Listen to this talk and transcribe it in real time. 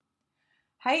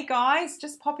Hey guys,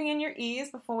 just popping in your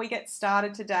ears before we get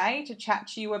started today to chat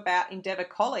to you about Indepth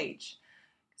College.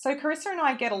 So Carissa and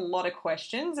I get a lot of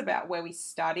questions about where we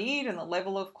studied and the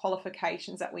level of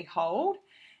qualifications that we hold.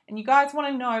 And you guys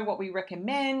want to know what we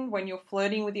recommend when you're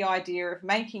flirting with the idea of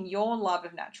making your love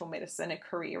of natural medicine a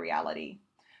career reality.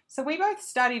 So we both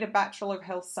studied a Bachelor of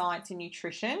Health Science in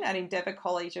Nutrition at Indepth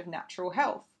College of Natural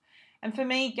Health. And for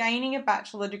me, gaining a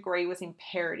bachelor degree was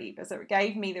imperative as it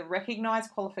gave me the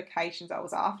recognised qualifications I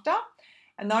was after,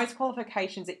 and those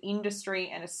qualifications are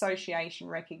industry and association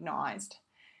recognised.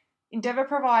 Indepth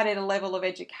provided a level of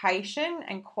education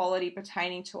and quality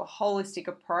pertaining to a holistic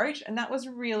approach, and that was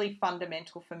really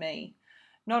fundamental for me.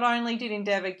 Not only did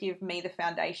Indepth give me the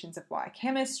foundations of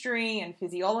biochemistry and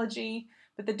physiology,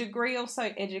 but the degree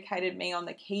also educated me on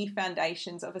the key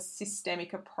foundations of a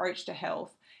systemic approach to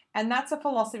health. And that's a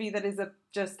philosophy that is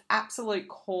just absolute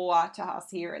core to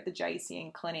us here at the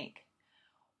JCN Clinic.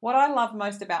 What I loved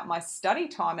most about my study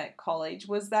time at college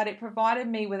was that it provided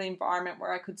me with an environment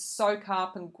where I could soak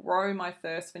up and grow my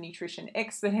thirst for nutrition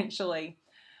exponentially.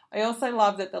 I also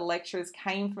loved that the lecturers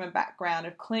came from a background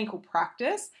of clinical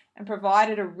practice and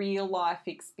provided a real life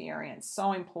experience,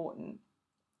 so important.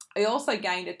 I also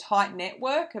gained a tight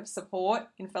network of support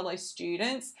in fellow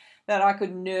students that I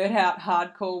could nerd out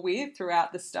hardcore with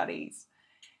throughout the studies.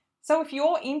 So if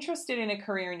you're interested in a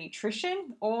career in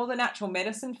nutrition or the natural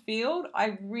medicine field,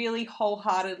 I really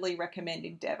wholeheartedly recommend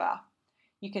Indepth.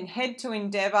 You can head to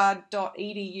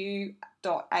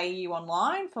indepth.edu.au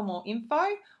online for more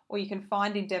info, or you can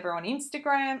find Indepth on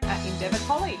Instagram at Indepth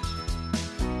College.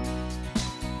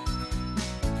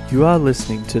 You are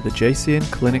listening to the JCN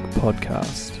Clinic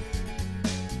podcast.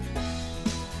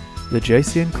 The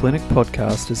JCN Clinic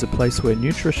podcast is a place where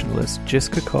nutritionalists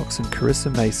Jessica Cox and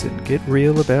Carissa Mason get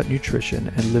real about nutrition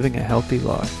and living a healthy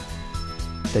life.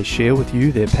 They share with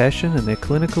you their passion and their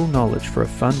clinical knowledge for a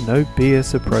fun, no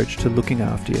BS approach to looking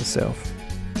after yourself.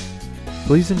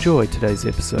 Please enjoy today's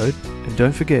episode and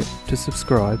don't forget to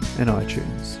subscribe in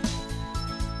iTunes.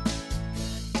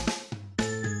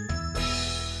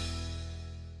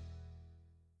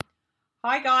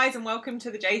 Hi guys, and welcome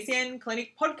to the JCN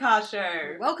Clinic podcast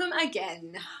show. Welcome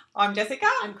again. I'm Jessica.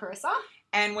 I'm Carissa.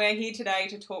 And we're here today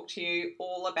to talk to you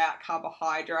all about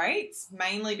carbohydrates,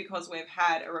 mainly because we've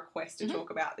had a request to talk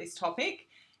about this topic.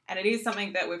 And it is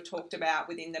something that we've talked about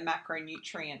within the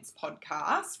macronutrients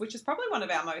podcast, which is probably one of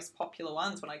our most popular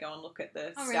ones when I go and look at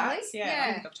the stats. Really? Yeah, I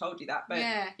don't think I've told you that, but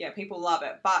yeah, people love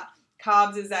it. But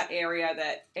carbs is that area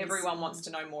that everyone wants to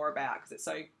know more about because it's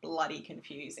so bloody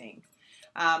confusing.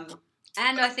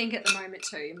 And I think at the moment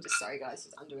too, I'm just sorry guys,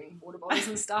 just undoing water bottles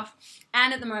and stuff.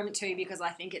 And at the moment too, because I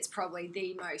think it's probably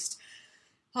the most,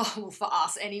 for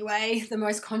us anyway, the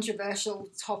most controversial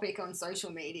topic on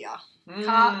social media.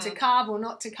 Carb to carb or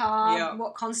not to carb,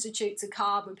 what constitutes a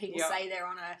carb when people say they're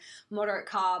on a moderate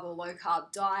carb or low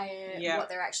carb diet, what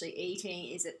they're actually eating,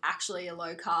 is it actually a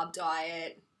low carb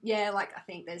diet? Yeah, I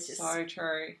think there's just... So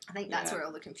true. I think that's where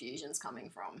all the confusion's coming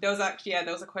from. There was actually,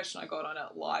 there was a question I got on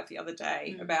it live the other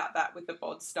day about that with the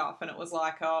bod stuff, and it was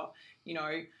like,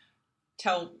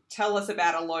 tell us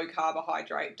about a low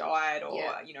carbohydrate diet, or,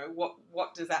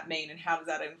 what does that mean and how does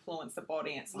that influence the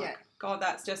body? And it's like, God,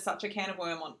 that's just such a can of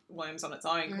worms on its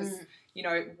own because,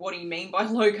 what do you mean by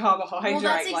low carbohydrate? Well,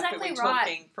 that's exactly we're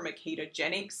talking from a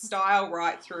ketogenic style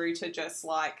right through to just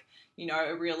a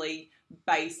really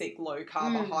basic low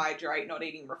carbohydrate, not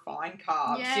eating refined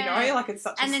carbs, it's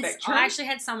such a spectrum. I actually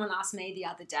had someone ask me the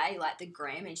other day, the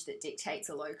grammage that dictates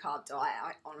a low carb diet.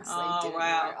 I honestly didn't know.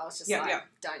 I was just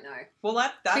don't know. Well,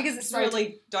 that's because it's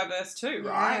really diverse too,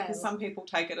 right? Because some people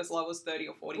take it as low as 30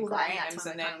 or 40 grams,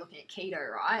 and then kind of looking at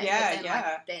keto, right?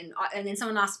 And then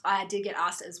someone asked. I did get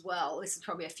asked as well. This is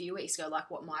probably a few weeks ago,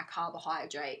 what my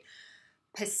carbohydrate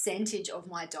percentage of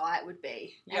my diet would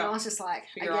be. And I was just for my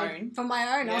own.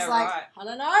 I was I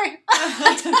don't know.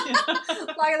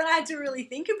 Then I had to really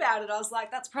think about it. I was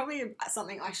that's probably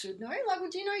something I should know.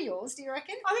 Would you know yours, do you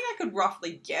reckon? I think I could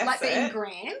roughly guess it. In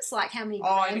grams? How many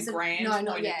grams? In grams no,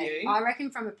 not yet. I reckon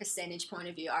from a percentage point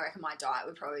of view, I reckon my diet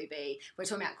would probably be, we're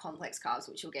talking about complex carbs,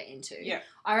 which we'll get into. Yeah.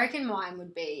 I reckon mine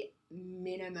would be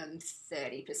minimum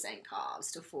 30%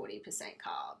 carbs to 40%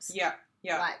 carbs. Yeah.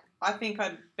 Yeah, I think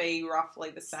I'd be roughly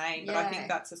the same, but I think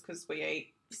that's just because we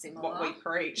eat what we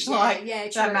preach, that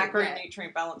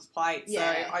macronutrient balanced plate. So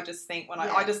I just think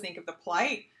I just think of the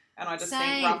plate, and I just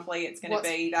think roughly it's going to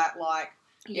be that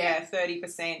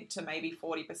 30% to maybe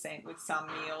 40% with some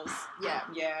meals.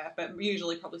 But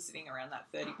usually probably sitting around that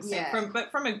 30%. But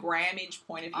from a grammage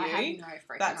point of view,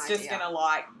 that's just going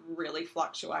to really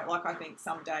fluctuate. I think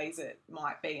some days it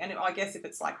might be, and I guess if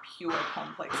it's pure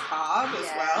complex carb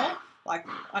as well, Like,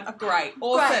 great.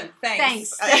 Awesome. Great.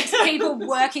 Thanks. Thanks, people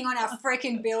working on our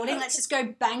freaking building. Let's just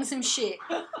go bang some shit.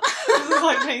 This is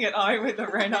like being at home with the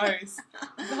Renos.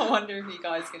 I wonder if you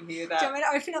guys can hear that. Do you want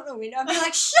me to open up the window and be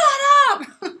like, shut up?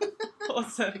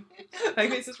 Awesome.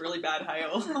 Maybe it's just really bad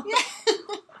hail. Yeah.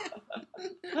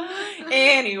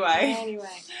 Anyway,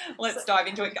 let's dive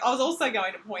into it. I was also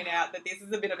going to point out that this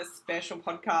is a bit of a special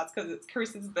podcast because it's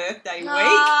Chris's birthday week.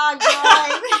 Oh,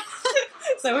 God.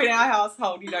 So in our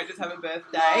household, you don't just have a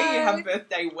birthday, you have a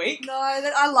birthday week. No,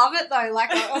 I love it though.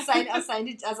 Like I was saying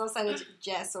to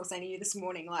Jess, or saying to you this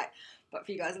morning, like, but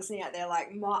for you guys listening out there,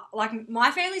 like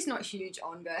my family's not huge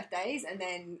on birthdays, and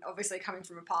then obviously coming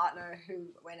from a partner who,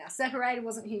 when I separated,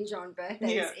 wasn't huge on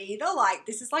birthdays either. Like,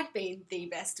 this has like been the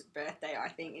best birthday, I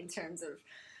think, in terms of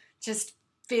just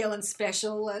feeling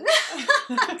special, and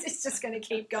it's just going to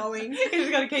keep going. You're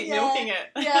just going to keep milking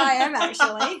it. Yeah, I am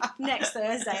actually. Next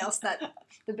Thursday,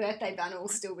 the birthday banner will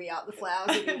still be up. The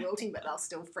flowers will be wilting, but they'll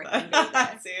still freaking be there.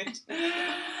 That's it.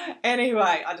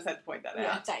 Anyway, I just had to point that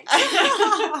out. Yeah, thanks.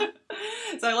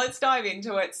 So let's dive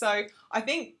into it. So I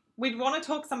think we'd want to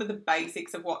talk some of the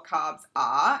basics of what carbs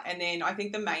are, and then I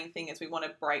think the main thing is we want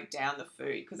to break down the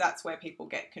food because that's where people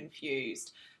get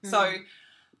confused. So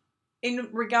in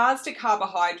regards to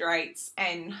carbohydrates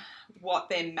and what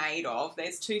they're made of,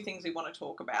 there's two things we want to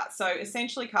talk about. So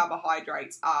essentially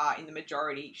carbohydrates are in the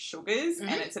majority sugars,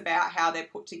 and it's about how they're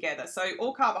put together. So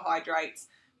all carbohydrates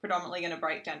predominantly going to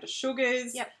break down to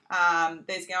sugars. Yep.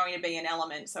 There's going to be an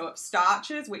element of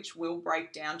starches, which will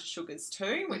break down to sugars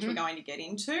too, which we're going to get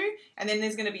into. And then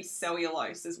there's going to be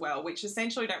cellulose as well, which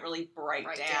essentially don't really break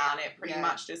down. It pretty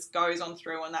much just goes on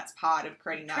through, and that's part of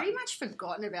creating that. Pretty much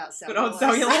forgotten about cellulose. Good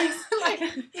old cellulose.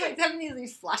 like having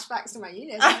these flashbacks to my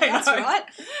uni. Like, that's right.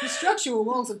 The structural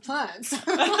walls of plants.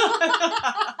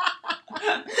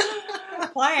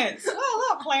 Plants. Oh,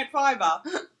 look, plant fibre.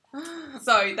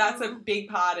 So that's a big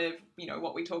part of,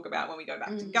 what we talk about when we go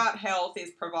back to gut health,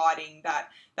 is providing that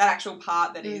actual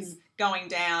part that is going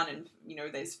down, and,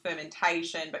 there's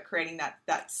fermentation, but creating that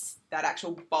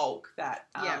actual bulk that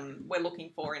we're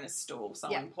looking for in a stool. So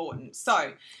important.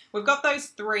 So we've got those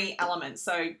three elements.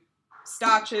 So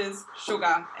starches,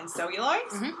 sugar, and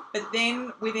cellulose. But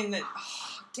then within the...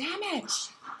 Oh, damn it.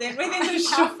 Then within the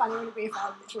How funny would it be if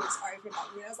I literally just opened up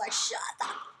and I was like, shut the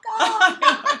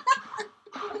fuck up.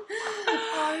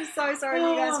 I'm so sorry if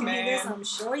you guys can hear this. I'm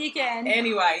sure you can.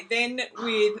 Anyway, then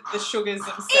with the sugars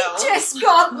themselves... It just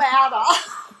got louder.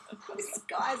 This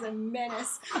guy's a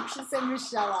menace. I should send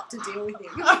Michelle up to deal with him.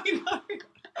 I know.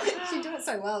 She'd do it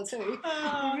so well too.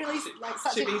 Really, like,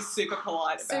 should be super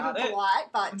polite about it. Super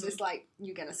polite, but just like,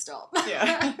 you're going to stop.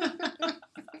 Yeah.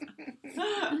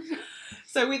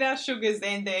 So with our sugars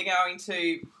then, they're going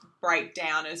to break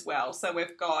down as well. So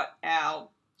we've got our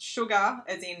sugar,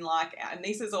 as in and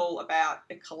this is all about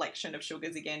a collection of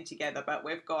sugars again together, but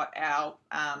we've got our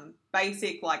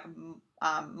basic mono,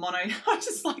 I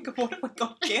just what have we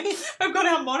got again? We've got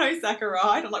our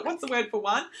monosaccharide. I'm like, what's the word for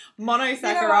one?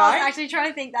 Monosaccharide. I was actually trying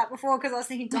to think that before, because I was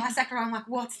thinking disaccharide. I'm like,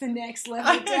 what's the next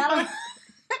level down?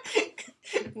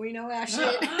 We know our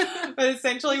shit. But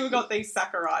essentially we've got these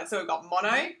saccharides. So we've got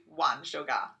mono, 1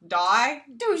 sugar. Di,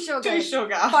 2 sugar. 2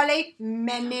 sugar. Poly,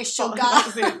 many sugar.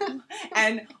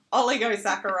 And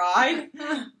oligosaccharide,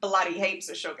 bloody heaps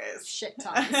of sugars. Shit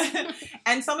tons.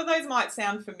 And some of those might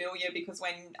sound familiar because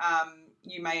when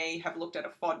you may have looked at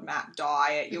a FODMAP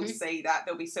diet, you'll see that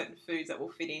there'll be certain foods that will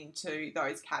fit into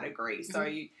those categories. So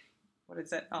what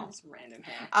is it? Oh, it's random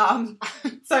hair.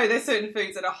 So there's certain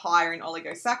foods that are higher in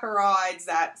oligosaccharides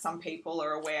that some people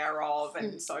are aware of,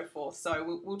 and so forth.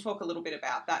 So we'll talk a little bit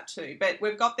about that too. But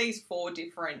we've got these 4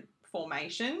 different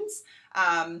formations.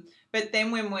 But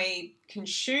then when we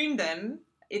consume them,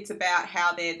 it's about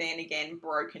how they're then again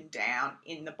broken down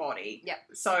in the body. Yep.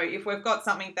 So if we've got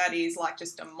something that is like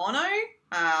just a mono,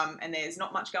 and there's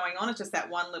not much going on, it's just that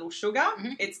one little sugar,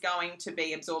 it's going to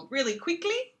be absorbed really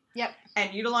quickly. Yep.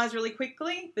 And utilised really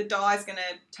quickly. The dye is going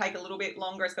to take a little bit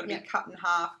longer. It's got to be cut in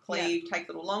half, cleaved, take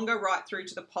a little longer, right through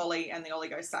to the poly and the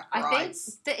oligosaccharides. I think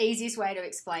the easiest way to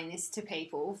explain this to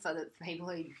people, for people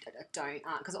who aren't,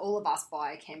 because all of us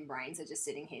biochem brains are just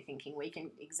sitting here thinking we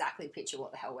can exactly picture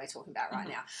what the hell we're talking about right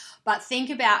now. But think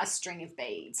about a string of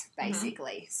beads,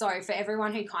 basically. So for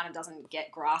everyone who kind of doesn't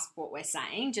grasp what we're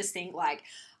saying, just think like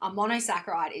a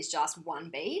monosaccharide is just 1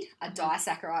 bead. A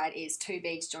disaccharide is 2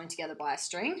 beads joined together by a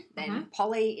string. Then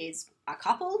poly is a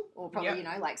couple, or probably,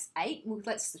 like 8.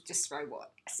 Let's just throw,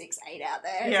 6, 8 out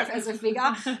there as a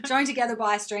figure. Joined together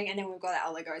by a string, and then we've got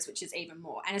our oligos, which is even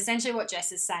more. And essentially what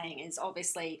Jess is saying is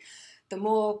obviously the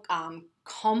more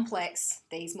complex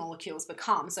these molecules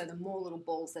become, so the more little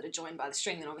balls that are joined by the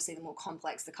string, then obviously the more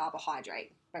complex the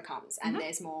carbohydrate becomes, and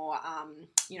there's more,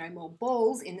 more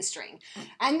balls in the string.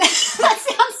 And that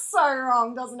sounds so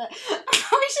wrong, doesn't it? I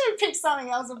probably should have picked something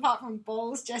else apart from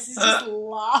balls. Jess is just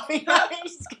laughing at me.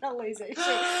 She's going to lose her shit.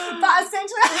 But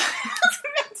essentially, I was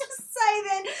about to say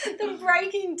then, the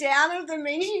breaking down of the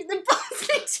meat, the balls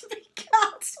need to be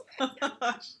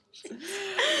cut.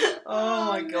 Oh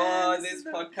my God, this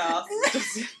podcast is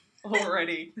just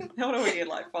already, what are we in,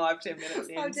 like 5-10 minutes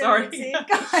in? Sorry.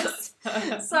 Guys.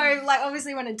 So, like,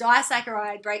 obviously when a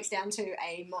disaccharide breaks down to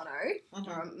a mono,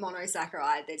 or a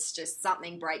monosaccharide, there's just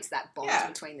something breaks that bond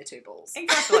between the two balls.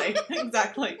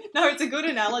 Exactly. No, it's a good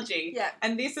analogy. Yeah.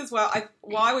 And this is why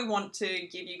we want to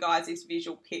give you guys this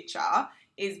visual picture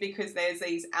is because there's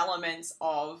these elements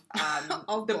of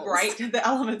the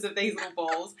elements of these little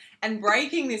balls, and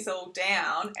breaking this all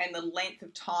down and the length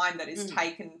of time that is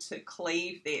taken to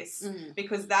cleave this,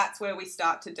 because that's where we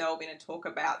start to delve in and talk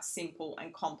about simple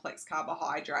and complex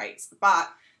carbohydrates.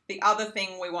 But the other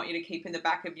thing we want you to keep in the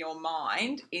back of your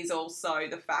mind is also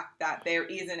the fact that there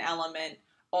is an element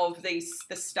of the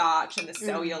starch and the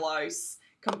cellulose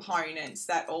components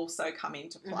that also come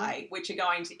into play, which are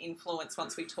going to influence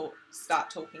once we start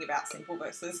talking about simple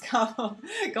versus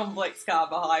complex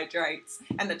carbohydrates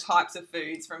and the types of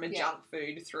foods, from a junk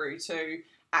food through to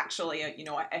actually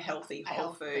a healthy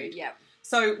whole food. Yeah.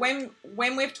 So when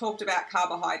we've talked about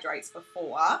carbohydrates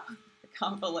before, I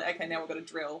can't believe, okay, now we've got to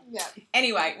drill. Yeah.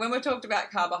 Anyway, when we've talked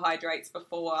about carbohydrates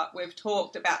before, we've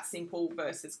talked about simple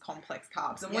versus complex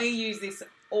carbs, and we use this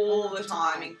all the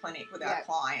time in clinic with our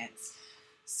clients.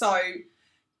 So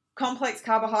complex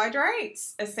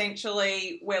carbohydrates,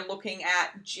 essentially we're looking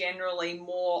at generally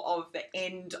more of the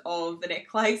end of the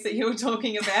necklace that you were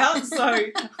talking about. So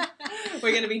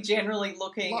we're going to be generally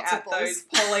looking at those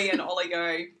poly and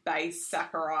oligo-based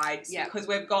saccharides because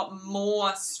we've got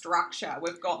more structure,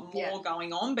 we've got more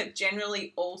going on, but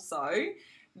generally also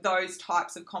those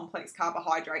types of complex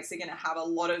carbohydrates are going to have a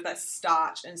lot of the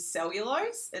starch and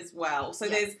cellulose as well. So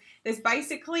there's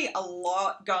basically a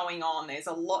lot going on. There's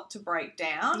a lot to break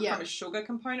down from a sugar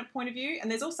component point of view. And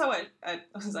there's also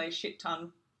a shit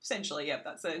ton, essentially,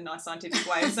 that's a nice scientific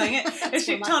way of saying it, a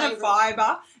shit ton of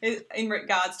fibre in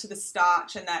regards to the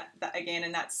starch and that again,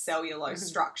 and that cellulose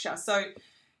structure. So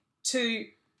to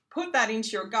put that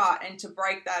into your gut and to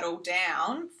break that all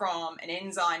down from an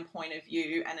enzyme point of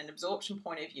view and an absorption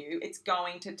point of view, it's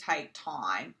going to take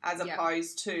time as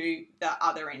opposed to the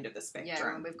other end of the spectrum.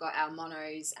 Yeah, and we've got our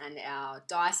monos and our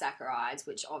disaccharides,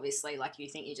 which obviously, like, you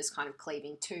think you're just kind of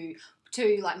cleaving two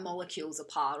like molecules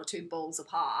apart or two balls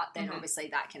apart, then obviously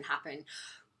that can happen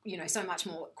so much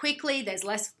more quickly. There's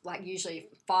less, like, usually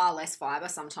far less fibre,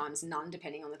 sometimes none,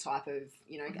 depending on the type of,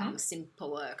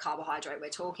 simpler carbohydrate we're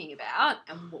talking about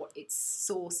and what its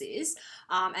source is.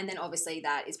 And then obviously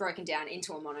that is broken down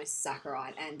into a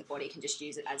monosaccharide and the body can just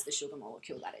use it as the sugar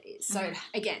molecule that it is. So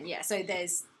again, so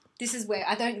this is where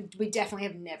we definitely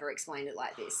have never explained it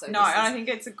like this. So no, and I think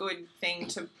it's a good thing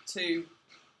to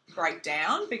break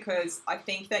down, because I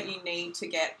think that you need to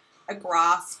get a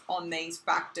grasp on these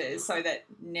factors so that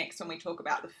next when we talk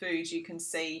about the foods you can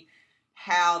see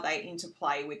how they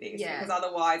interplay with this, because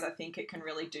otherwise I think it can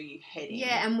really do you head in.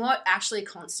 Yeah, and what actually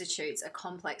constitutes a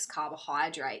complex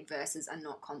carbohydrate versus a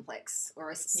not complex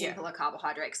or a simpler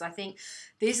carbohydrate, because I think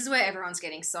this is where everyone's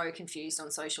getting so confused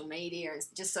on social media and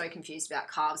just so confused about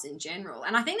carbs in general.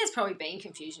 And I think there's probably been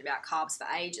confusion about carbs for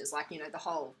ages, like, the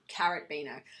whole carrot being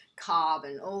a carb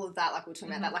and all of that, like we're talking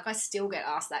about that. Like, I still get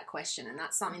asked that question, and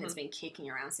that's something that's been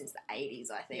kicking around since the 80s,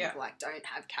 I think. Like, don't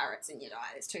have carrots in your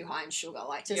diet, it's too high in sugar.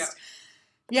 Like, just...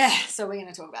 so we're going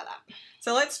to talk about that.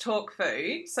 So let's talk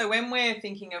food. So when we're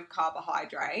thinking of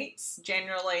carbohydrates,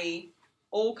 generally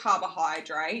all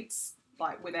carbohydrates,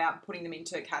 like without putting them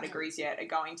into categories yet, are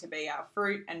going to be our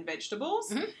fruit and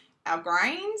vegetables, our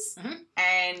grains,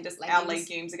 and our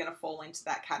legumes are going to fall into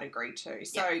that category too.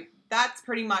 So that's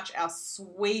pretty much our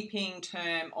sweeping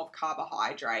term of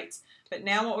carbohydrates. But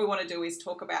now what we want to do is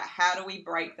talk about how do we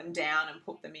break them down and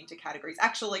put them into categories.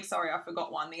 Actually, sorry, I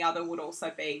forgot one. The other would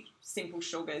also be simple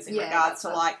sugars in regards to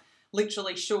like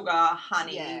literally sugar,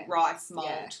 honey, rice, malt.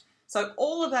 Yeah. So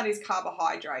all of that is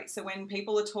carbohydrates. So when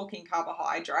people are talking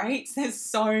carbohydrates, there's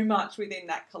so much within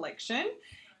that collection.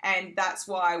 And that's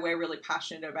why we're really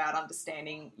passionate about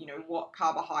understanding, what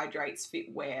carbohydrates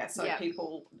fit where. So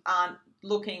people aren't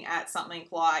looking at something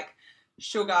like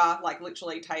sugar, like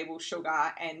literally table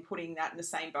sugar, and putting that in the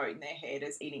same boat in their head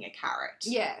as eating a carrot.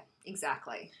 Yeah,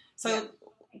 exactly. So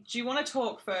do you want to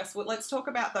talk first? Well, let's talk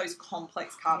about those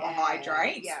complex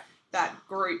carbohydrates, that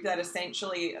group that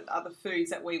essentially are the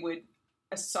foods that we would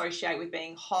associate with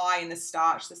being high in the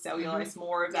starch, the cellulose,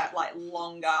 more of that like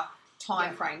longer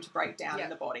time frame to break down in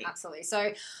the body. Absolutely.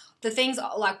 So the things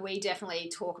like we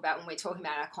definitely talk about when we're talking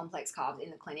about our complex carbs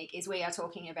in the clinic is we are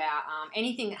talking about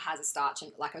anything that has a starch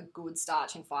and like a good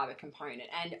starch and fiber component.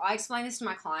 And I explain this to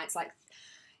my clients, like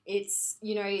it's,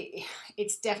 you know,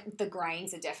 it's the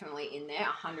grains are definitely in there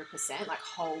 100%, like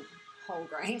whole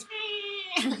grains.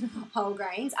 Whole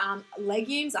grains,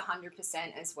 legumes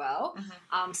 100% as well.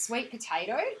 Sweet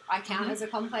potato I count as a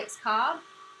complex carb.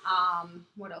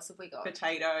 What else have we got?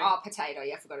 Potato. Oh, potato.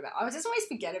 Yeah, I forgot about. I just always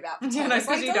forget about potato. No,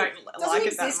 because you don't like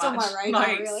it that much. On my radar,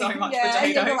 like really. So much potato.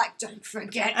 Yeah, you're like, don't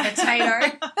forget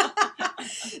potato.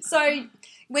 So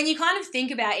when you kind of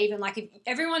think about even like if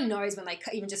everyone knows when they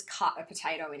even just cut a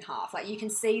potato in half, like you can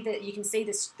see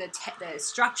the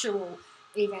structural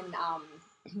even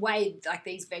way like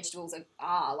these vegetables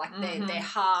are like they're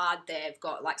hard, they've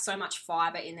got like so much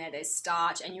fiber in there, there's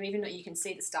starch, and you can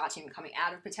see the starch even coming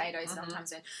out of potatoes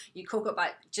sometimes when you cook it,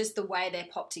 but just the way they're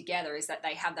popped together is that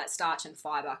they have that starch and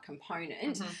fiber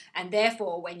component, and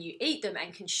therefore when you eat them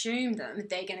and consume them,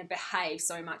 they're going to behave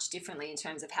so much differently in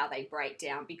terms of how they break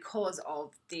down because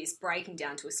of this breaking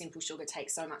down to a simple sugar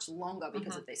takes so much longer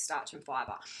because of this starch and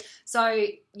fiber. So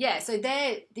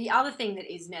the other thing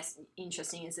that is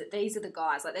interesting is that these are the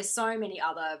guys, like there's so many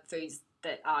other foods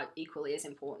that are equally as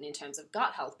important in terms of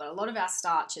gut health, but a lot of our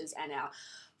starches and our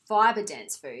fiber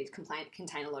dense foods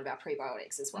contain a lot of our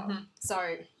prebiotics as well. So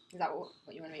is that what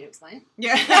you wanted me to explain?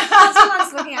 Yeah. That's what I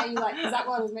was looking at you like, is that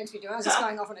what I was meant to be doing? I was just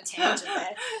going off on a tangent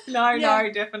there. No,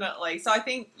 definitely. So I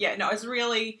think, it's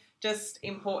really just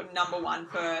important, number one,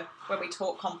 for when we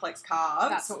talk complex carbs.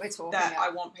 That's what we're talking about. I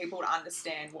want people to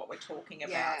understand what we're talking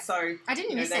about. Yeah. So I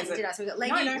didn't miss anything, did I? So we've got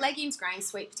legumes, grains,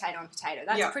 sweet potato, and potato.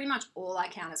 That's pretty much all I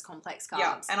count as complex carbs.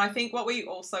 Yeah, and I think what we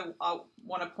also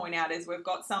want to point out is we've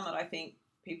got some that I think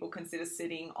people consider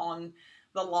sitting on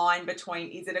the line between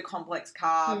is it a complex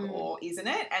carb or isn't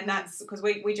it? And that's because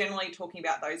we're generally talking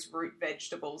about those root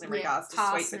vegetables in regards to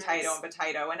sweet potato and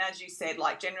potato. And as you said,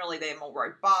 like generally they're more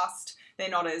robust. There's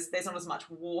not as much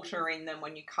water in them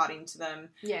when you cut into them.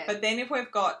 Yeah. But then if we've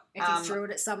got... If you threw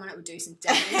it at someone, it would do some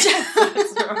damage.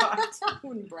 That's right. It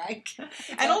wouldn't break.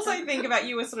 And also think about,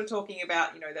 you were sort of talking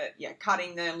about,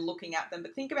 cutting them, looking at them,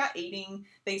 but think about eating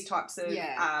these types of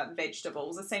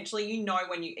vegetables. Essentially,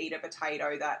 when you eat a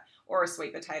potato or a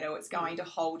sweet potato, it's going to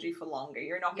hold you for longer.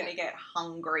 You're not going to get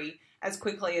hungry as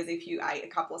quickly as if you ate a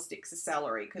couple of sticks of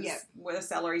celery, because the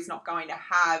celery is not going to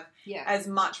have as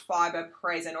much fibre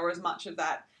present or as much of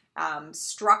that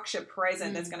structure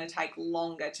present that's going to take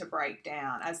longer to break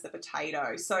down as the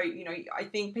potato. So, I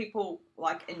think people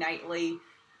like innately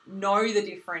know the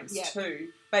difference too.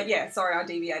 But sorry, I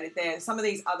deviated there. Some of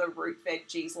these other root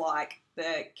veggies like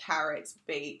the carrots,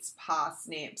 beets,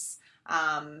 parsnips,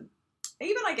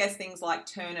 even I guess things like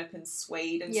turnip and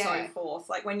swede and so forth.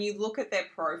 Like when you look at their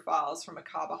profiles from a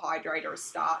carbohydrate or a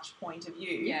starch point of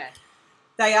view,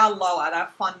 they are lower. They're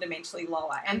fundamentally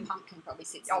lower. And pumpkin probably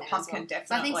sits in there pumpkin, as well. definitely.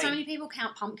 So I think so many people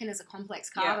count pumpkin as a complex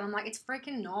carb, and I'm like, it's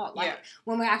freaking not. Like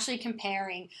when we're actually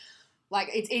comparing, like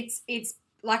it's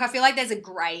like I feel like there's a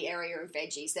grey area of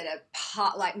veggies that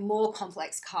are more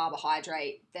complex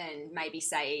carbohydrate than maybe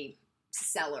say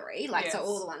celery, so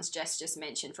all the ones Jess just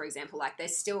mentioned, for example, like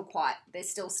there's still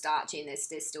starch in, there's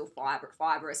still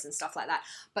fibrous and stuff like that,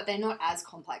 but they're not as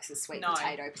complex as sweet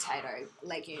potato,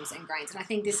 legumes and grains. And I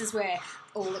think this is where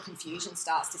all the confusion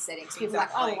starts to set in, because people are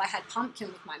like, oh, well, I had pumpkin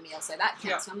with my meal, so that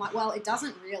counts. And I'm like, well, it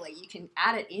doesn't really. You can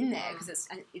add it in there because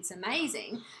it's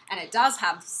amazing, and it does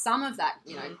have some of that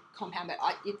compound,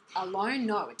 but it alone,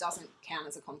 no, it doesn't count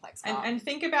as a complex carb. And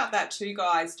think about that too,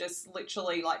 guys. Just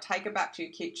literally take it back to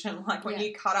your kitchen. Like when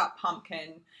you cut up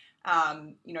pumpkin,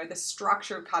 the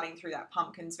structure of cutting through that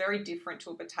pumpkin is very different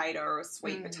to a potato or a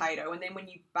sweet potato. And then when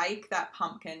you bake that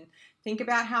pumpkin, think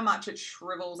about how much it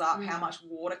shrivels up, how much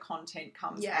water content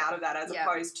comes out of that as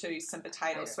opposed to some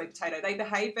potato or sweet potato. They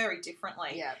behave very differently.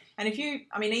 Yeah. And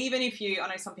even if you, I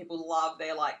know some people love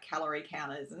their calorie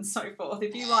counters and so forth.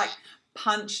 If you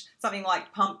punch something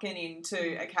like pumpkin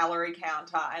into a calorie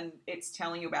counter and it's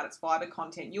telling you about its fiber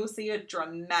content, you'll see a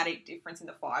dramatic difference in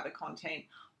the fiber content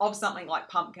of something like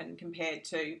pumpkin compared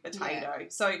to potato. Yeah.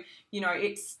 So,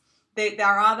 it's there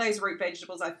are those root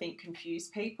vegetables I think confuse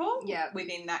people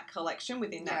within that collection,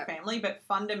 within that family, but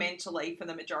fundamentally for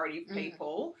the majority of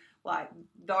people,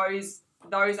 those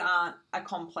those aren't a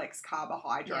complex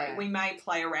carbohydrate. Yeah. We may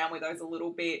play around with those a little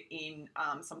bit in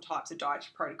some types of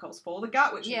dietary protocols for the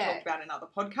gut, which we talked about in other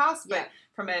podcasts. But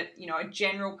from a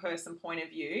general person point of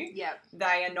view,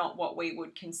 they are not what we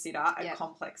would consider a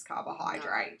complex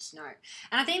carbohydrate. No.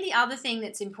 And I think the other thing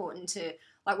that's important to,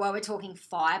 like, while we're talking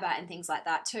fibre and things like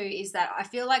that too, is that I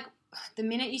feel like the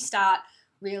minute you start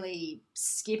really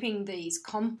skipping these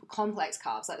complex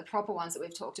carbs, like the proper ones that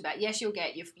we've talked about, yes, you'll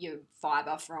get your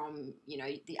fibre from,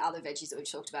 the other veggies that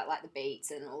we've talked about, like the beets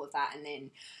and all of that, and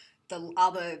then the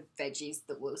other veggies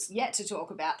that we're yet to talk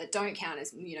about that don't count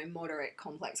as, moderate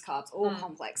complex carbs or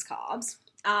complex carbs.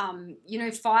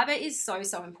 Fibre is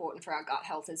so important for our gut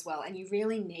health as well, and you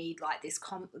really need like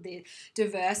the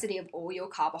diversity of all your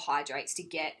carbohydrates to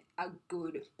get a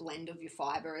good blend of your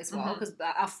fibre as well, because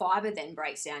our fibre then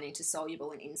breaks down into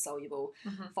soluble and insoluble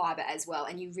fibre as well,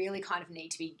 and you really kind of need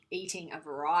to be eating a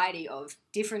variety of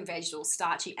different vegetables,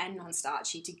 starchy and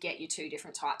non-starchy, to get your two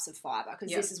different types of fibre,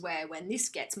 because this is where, when this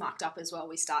gets mucked up as well,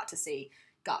 we start to see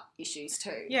gut issues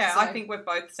too. Yeah, I think we've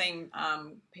both seen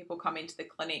people come into the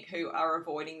clinic who are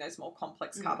avoiding those more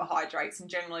complex carbohydrates, and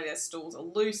generally their stools are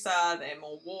looser, they're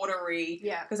more watery,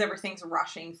 because everything's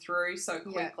rushing through so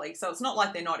quickly. So it's not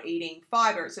like they're not eating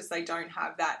fibre, it's just they don't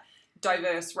have that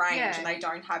diverse range and they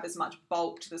don't have as much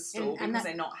bulk to the stool because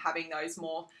they're not having those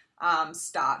more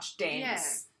starch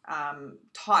dense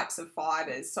types of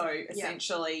fibres. So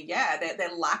essentially,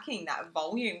 they're lacking that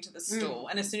volume to the stool.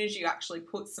 And as soon as you actually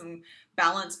put some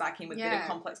balance back in with a bit of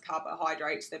complex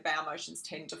carbohydrates, their bowel motions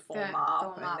tend to form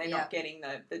up, and they're not getting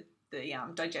the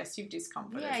digestive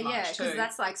discomfort as much too. Because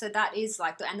that's like, so that is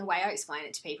like, and the way I explain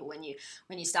it to people, when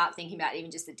you start thinking about even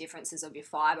just the differences of your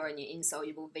fibre and your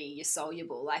insoluble v your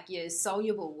soluble, like your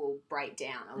soluble will break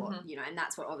down a lot, and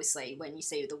that's what obviously when you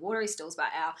see the watery stools, but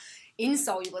our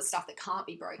insoluble is stuff that can't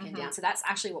be broken down. So that's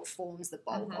actually what forms the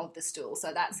bulk of the stool.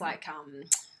 So that's like,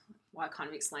 I kind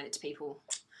of explain it to people.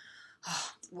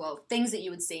 Well, things that you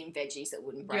would see in veggies that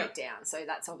wouldn't break down. So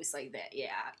that's obviously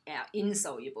our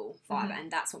insoluble fibre,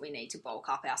 and that's what we need to bulk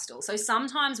up our stool. So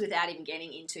sometimes, without even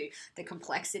getting into the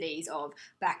complexities of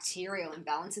bacterial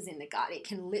imbalances in the gut, it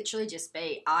can literally just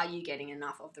be, are you getting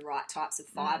enough of the right types of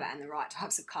fibre and the right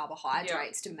types of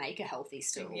carbohydrates to make a healthy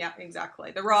stool? Yeah,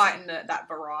 exactly. The right and that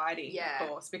variety, of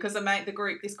course, because the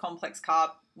group, this complex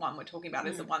carb one we're talking about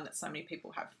is the one that so many people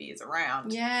have fears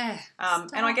around. Yeah.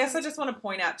 And I guess I just want to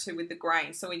point out too with the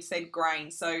grains. So we said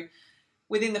grains. So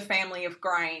within the family of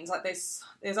grains, like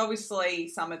there's obviously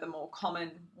some of the more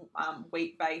common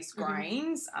wheat-based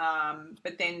grains,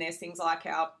 but then there's things like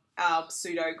our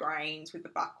pseudo grains with the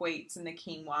buckwheats and the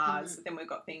quinoas. But then we've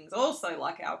got things also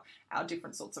like our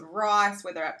different sorts of rice,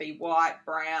 whether it be white,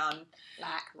 brown,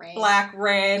 black,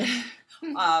 red,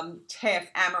 teff,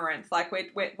 amaranth. Like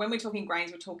when we're talking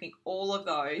grains, we're talking all of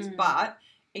those. But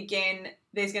again,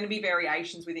 there's going to be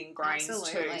variations within grains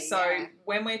too. So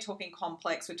when we're talking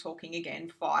complex, we're talking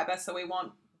again fibre. So we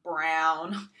want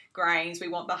brown grains. We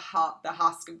want the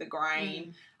husk of the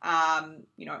grain.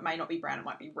 It may not be brown, it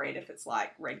might be red if it's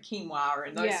like red quinoa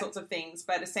and those sorts of things.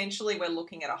 But essentially we're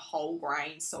looking at a whole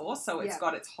grain source, so it's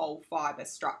got its whole fibre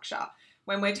structure.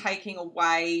 When we're taking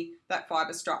away that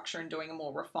fibre structure and doing a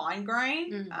more refined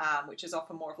grain, which is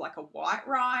often more of like a white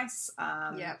rice,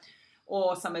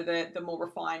 or some of the more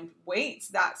refined wheats,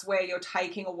 that's where you're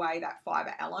taking away that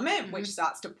fibre element, which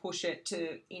starts to push it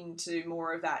into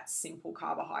more of that simple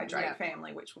carbohydrate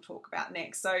family, which we'll talk about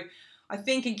next. So I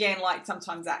think, again, like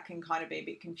sometimes that can kind of be a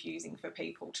bit confusing for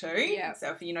people too. Yeah.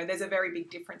 So, there's a very big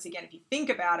difference, again, if you think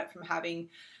about it, from having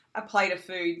a plate of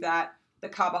food that the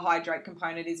carbohydrate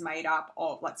component is made up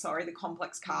of, the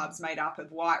complex carbs made up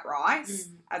of white rice,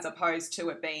 as opposed to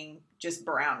it being just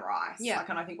brown rice. Yeah.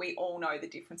 And I think we all know the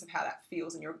difference of how that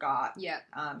feels in your gut. Yeah.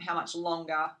 How much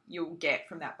longer you'll get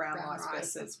from that brown rice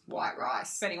versus white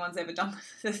rice. If anyone's ever done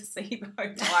the SIBO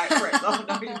diet, they'll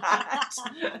know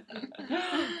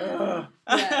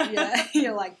that.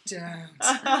 You're like,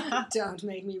 don't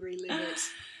make me relive it.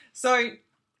 So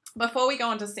before we go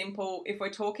on to simple, if we're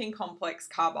talking complex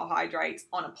carbohydrates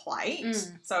on a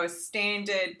plate, so a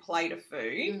standard plate of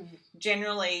food,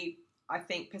 generally I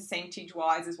think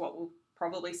percentage-wise is what we're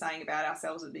probably saying about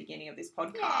ourselves at the beginning of this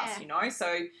podcast,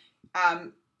 So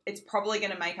it's probably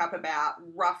going to make up about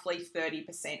roughly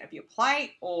 30% of your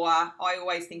plate, or I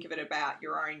always think of it about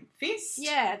your own fist.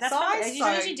 Yeah, that's size. As soon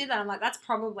as you did that, I'm like, that's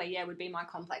probably, would be my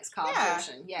complex carb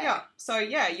portion. Yeah. So,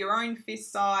 your own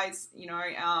fist size,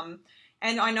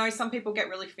 and I know some people get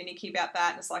really finicky about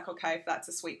that, and it's like, okay, if that's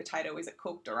a sweet potato, is it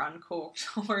cooked or uncooked?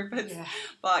 Or if it's,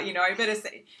 but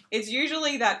it's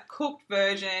usually that cooked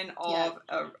version of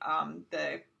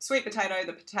the sweet potato,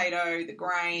 the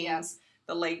grains,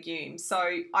 the legumes.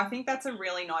 So I think that's a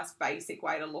really nice basic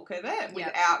way to look at it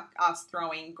without us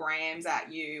throwing grams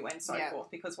at you and so forth,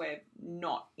 because we're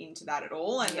not into that at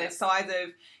all. And the size of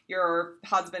your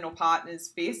husband or partner's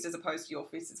fist as opposed to your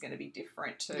fist is going to be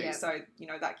different too. So, you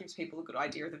know, that gives people a good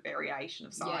idea of the variation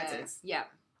of sizes. Yeah.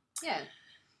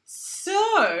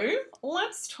 So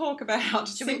let's talk about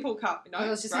simple carb. No, I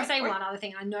was just going to say one other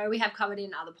thing. I know we have covered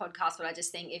in other podcasts, but I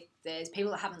just think if there's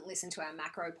people that haven't listened to our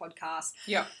macro podcast,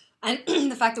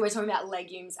 and the fact that we're talking about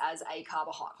legumes as a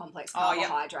complex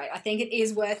carbohydrate, I think it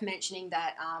is worth mentioning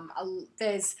that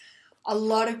there's a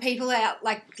lot of people out,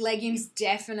 like legumes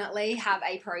definitely have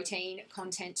a protein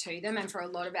content to them, and for a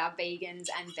lot of our vegans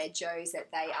and vegos that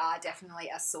they are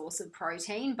definitely a source of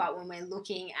protein. But when we're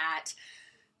looking at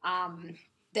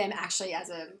them actually as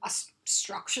a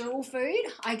structural food,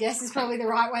 I guess is probably the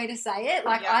right way to say it.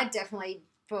 Like I definitely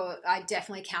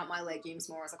count my legumes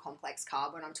more as a complex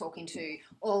carb when I'm talking to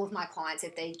all of my clients.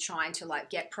 If they're trying to like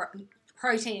get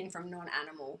protein from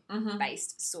non-animal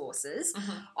based sources,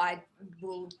 I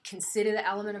will consider the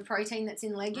element of protein that's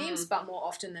in legumes, but more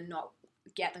often than not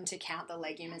get them to count the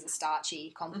legume as a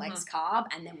starchy complex carb,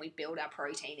 and then we build our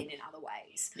protein in other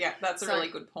ways. Yeah, that's a really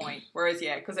good point. Whereas,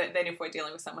 because then if we're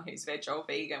dealing with someone who's veg or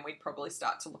vegan, we'd probably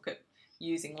start to look at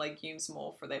using legumes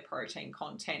more for their protein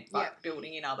content, but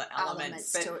building in other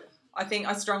elements. But to it. I think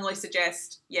I strongly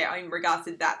suggest, in regards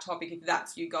to that topic, if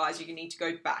that's you guys, you need to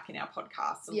go back in our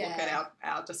podcasts and look at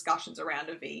our discussions around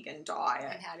a vegan diet.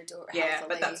 And how to do it healthily.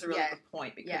 But that's a really good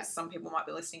point, because some people might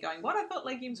be listening going, what? I thought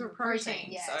legumes were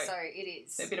protein. So it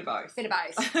is. So a bit of both.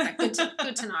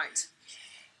 Good to note.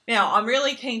 Now, I'm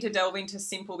really keen to delve into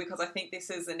simple, because I think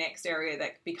this is the next area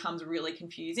that becomes really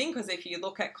confusing, because if you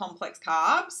look at complex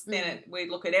carbs, then we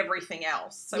look at everything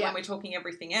else. So when we're talking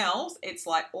everything else, it's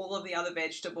like all of the other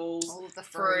vegetables, all of the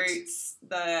fruits,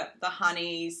 the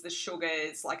honeys, the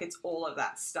sugars, like it's all of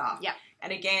that stuff. Yeah.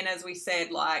 And again, as we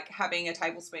said, like having a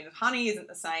tablespoon of honey isn't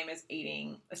the same as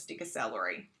eating a stick of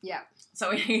celery. Yeah. So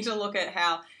we need to look at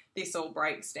how this all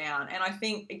breaks down. And I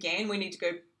think, again, we need to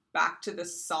go back to the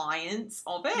science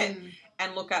of it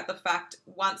and look at the fact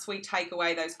once we take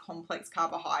away those complex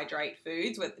carbohydrate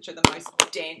foods, which are the most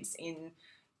dense in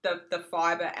the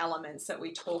fiber elements that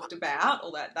we talked about,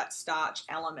 or that starch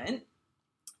element,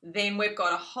 then we've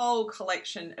got a whole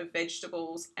collection of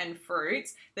vegetables and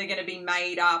fruits that are going to be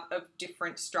made up of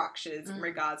different structures in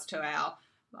regards to our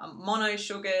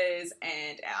monosugars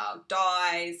and our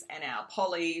dyes and our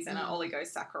polys and our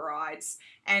oligosaccharides.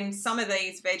 And some of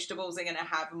these vegetables are going to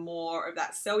have more of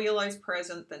that cellulose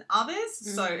present than others.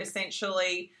 So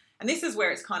essentially, and this is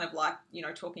where it's kind of like,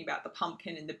 talking about the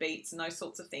pumpkin and the beets and those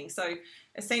sorts of things. So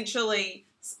essentially,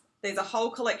 there's a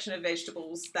whole collection of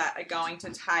vegetables that are going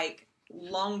to take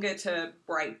longer to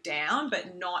break down,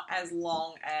 but not as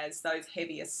long as those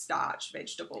heavier starch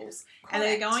vegetables. Correct. And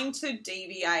they're going to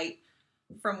deviate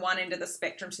from one end of the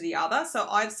spectrum to the other. So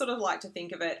I'd sort of like to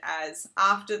think of it as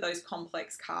after those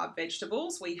complex carb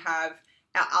vegetables, we have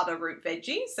our other root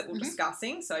veggies that we're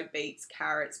discussing. So beets,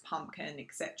 carrots, pumpkin,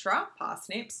 etc.,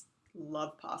 parsnips.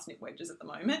 Love parsnip wedges at the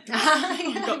moment.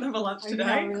 I've got them for lunch today.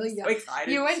 I'm really so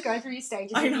excited. You always go through your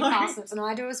stages of your parsnips, and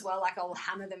I do as well. Like, I'll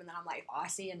hammer them, and then I'm like, I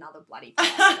see another bloody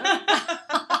parsnip.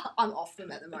 I'm off them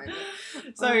at the moment.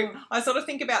 So I sort of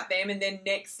think about them, and then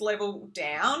next level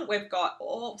down, we've got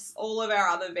all of our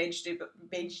other vegetables.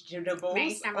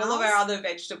 All of our other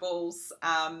vegetables.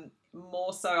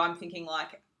 More so, I'm thinking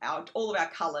like all of our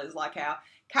colours, like our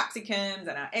capsicums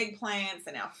and our eggplants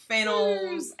and our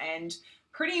fennels and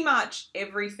pretty much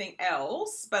everything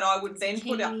else, but I would then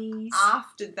put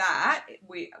after that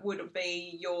would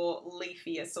be your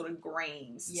leafier sort of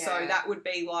greens. Yeah. So that would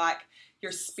be like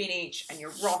your spinach and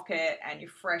your rocket and your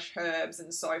fresh herbs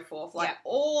and so forth. Like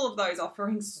all of those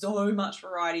offering so much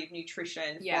variety of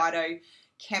nutrition,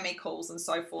 phytochemicals and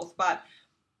so forth. But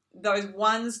those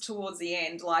ones towards the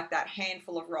end, like that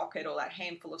handful of rocket or that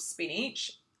handful of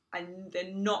spinach, and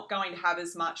they're not going to have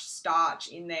as much starch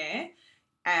in there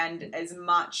and as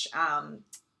much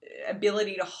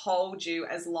ability to hold you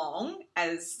as long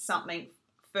as something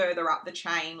further up the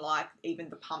chain, like even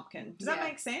the pumpkin. Does that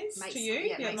make sense to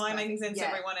you? Am I making sense to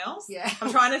everyone else? Yeah.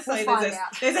 I'm trying to say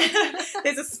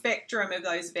there's a spectrum of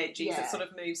those veggies that sort of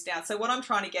moves down. So what I'm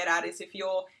trying to get at is if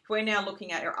we're now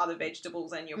looking at your other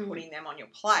vegetables and you're putting them on your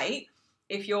plate,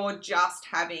 if you're just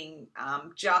having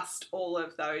just all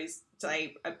of those,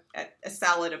 say a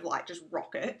salad of like just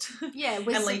rocket and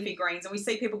leafy greens, and we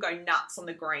see people go nuts on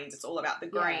the greens, it's all about the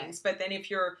greens, but then if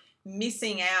you're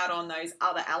missing out on those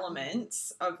other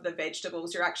elements of the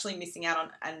vegetables. You're actually missing out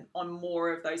on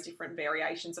more of those different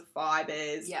variations of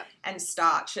fibers and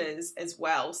starches as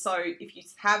well. So if you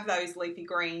have those leafy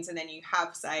greens and then you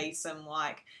have, say, some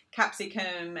like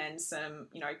capsicum and some,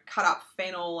 cut up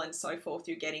fennel and so forth,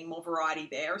 you're getting more variety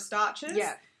there of starches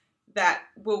that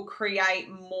will create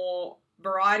more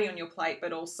variety on your plate,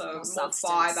 but also more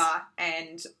fiber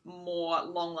and more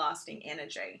long-lasting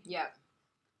energy. Yeah.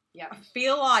 I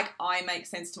feel like I make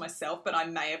sense to myself, but I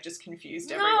may have just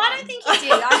confused everyone. No, I don't think you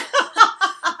did.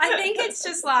 I think it's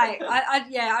just like,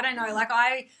 I don't know. Like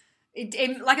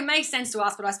it makes sense to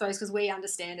us, but I suppose because we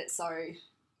understand it so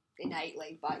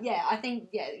innately. But yeah, I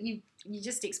think, you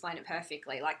just explain it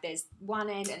perfectly. Like there's one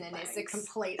end and then there's the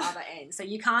complete other end. So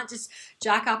you can't just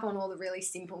jack up on all the really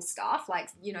simple stuff like,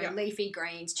 leafy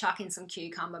greens, chuck in some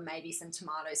cucumber, maybe some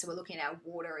tomatoes. So we're looking at our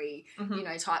watery,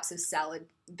 types of salad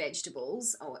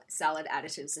vegetables or salad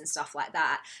additives and stuff like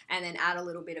that, and then add a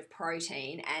little bit of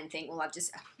protein and think, well,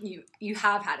 you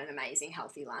have had an amazing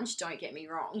healthy lunch, don't get me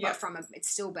wrong, but it's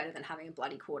still better than having a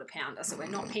bloody quarter pounder. So we're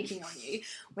not picking on you,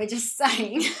 we're just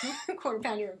saying quarter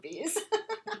pounder of beers.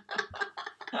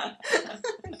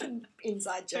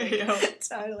 Inside joke.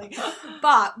 Totally.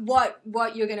 But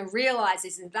what you're going to realise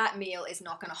is that meal is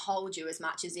not going to hold you as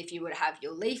much as if you would have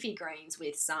your leafy greens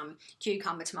with some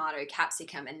cucumber, tomato,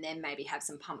 capsicum, and then maybe have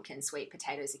some pumpkin, sweet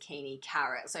potato, zucchini,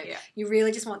 carrot. So you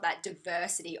really just want that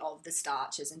diversity of the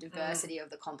starches and diversity of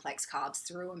the complex carbs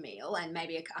through a meal, and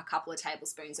maybe a couple of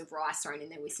tablespoons of rice thrown in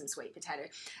there with some sweet potato,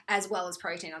 as well as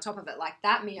protein on top of it. Like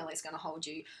that meal is going to hold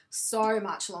you so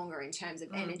much longer in terms of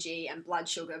energy and blood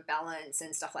sugar balance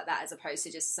and stuff like that, as opposed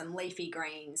to just some leafy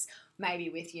greens, maybe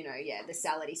with, the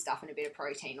salady stuff and a bit of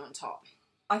protein on top.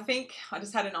 I think I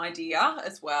just had an idea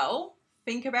as well.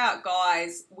 Think about,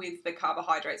 guys, with the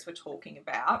carbohydrates we're talking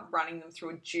about, running them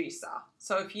through a juicer.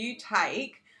 So if you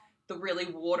take the really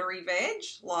watery veg,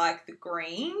 like the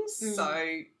greens, so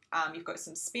you've got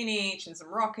some spinach and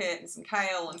some rocket and some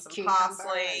kale and some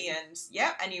parsley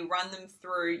and you run them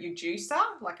through your juicer,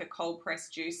 like a cold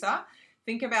pressed juicer.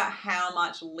 Think about how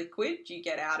much liquid you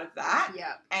get out of that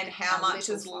and how much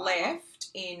is left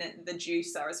in the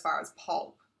juicer as far as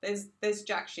pulp. There's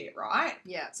jack shit, right?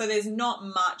 Yeah. So there's not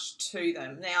much to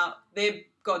them. Now, they've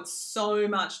got so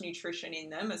much nutrition in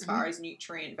them as far as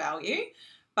nutrient value.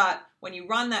 But when you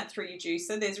run that through your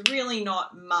juicer, there's really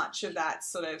not much of that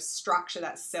sort of structure,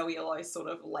 that cellulose sort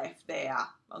of left there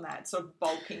on that sort of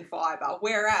bulking fibre.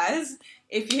 Whereas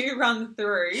if you run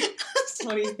through,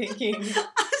 what are you thinking?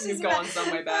 You've gone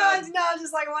somewhere bad. No, I was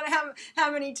just like, I wonder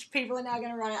how many people are now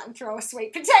going to run out and throw a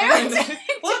sweet potato. Well, that's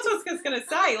what I was going to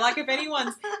say. Like if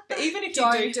anyone's, but even if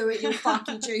don't do it, you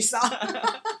fucking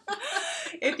juicer.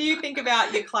 If you think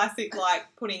about your classic, like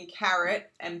putting carrot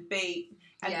and beet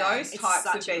and those types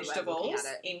of vegetables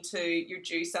into your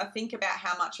juicer, think about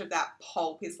how much of that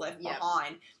pulp is left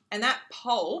behind. And that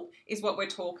pulp is what we're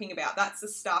talking about. That's the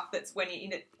stuff that's when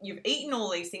you've eaten all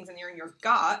these things and they're in your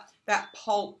gut, that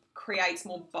pulp creates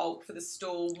more bulk for the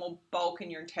stool, more bulk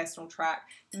in your intestinal tract,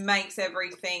 makes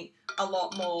everything a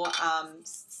lot more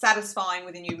satisfying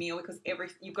within your meal because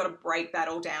you've got to break that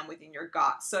all down within your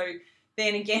gut. So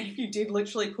then again, if you did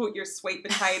literally put your sweet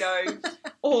potato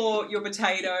or your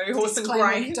potato or some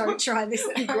grains, don't try this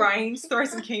at home. Grains, throw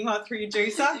some quinoa through your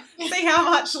juicer, see how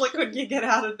much liquid you get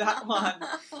out of that one.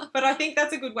 But I think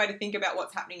that's a good way to think about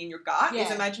what's happening in your gut, is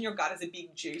imagine your gut as a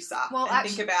big juicer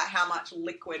think about how much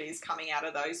liquid is coming out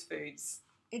of those foods.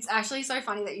 It's actually so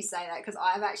funny that you say that because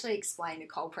I've actually explained a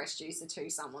cold pressed juicer to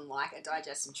someone like a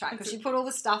digestive tract because you put all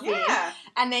the stuff in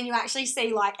and then you actually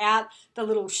see like out the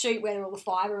little chute where all the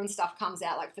fibre and stuff comes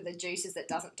out, like for the juices that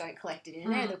don't collect it in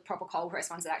there, the proper cold pressed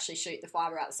ones that actually shoot the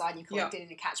fibre out the side and you collect it in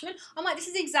a catchment. I'm like, this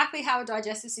is exactly how a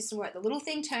digestive system works. The little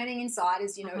thing turning inside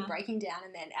is, breaking down,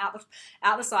 and then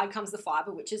out the side comes the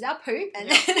fibre, which is our poop, and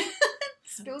then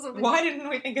spills all the Why didn't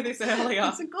we think of this earlier?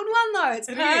 It's a good one though. It's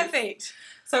perfect. Is.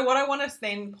 So what I want to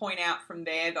then point out from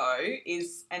there though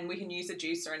is, and we can use a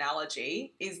juicer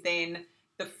analogy, is then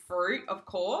the fruit, of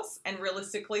course, and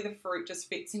realistically the fruit just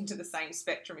fits into the same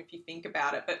spectrum if you think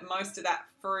about it. But most of that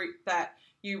fruit that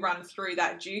you run through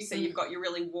that juicer, you've got your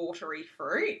really watery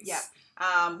fruits,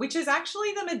 which is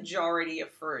actually the majority of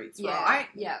fruits, right?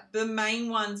 Yeah. The main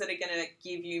ones that are going to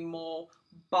give you more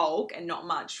bulk and not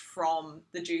much from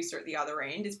the juicer at the other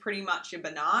end is pretty much your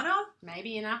banana.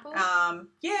 Maybe an apple?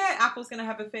 Apple's going to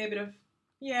have a fair bit of,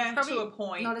 to a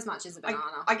point. Not as much as a banana.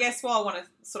 I guess what I want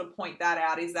to sort of point that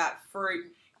out is that fruit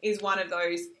is one of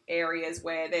those areas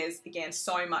where there's, again,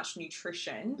 so much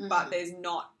nutrition, but there's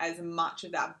not as much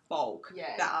of that bulk.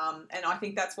 Yeah. And I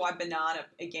think that's why banana,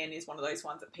 again, is one of those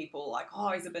ones that people are like, oh,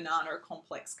 is a banana a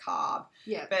complex carb?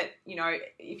 Yeah. But, you know,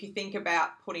 if you think about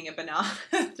putting a banana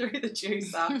through the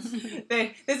juicer,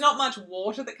 there's not much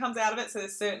water that comes out of it, so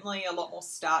there's certainly a lot more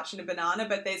starch in a banana,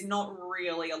 but there's not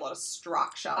really a lot of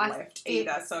structure left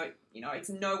either. So, you know, it's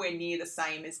nowhere near the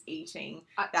same as eating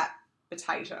that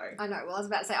potato. I know. Well, I was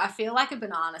about to say, I feel like a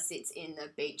banana sits in the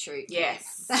beetroot.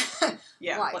 Yes.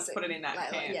 Yeah, like, let's put it in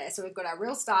that camp. Yeah, so we've got our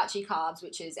real starchy carbs,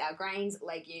 which is our grains,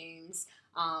 legumes,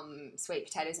 sweet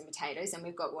potatoes and potatoes, and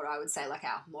we've got what I would say like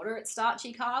our moderate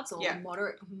starchy carbs or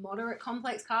moderate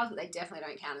complex carbs, but they definitely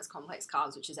don't count as complex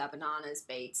carbs, which is our bananas,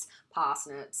 beets,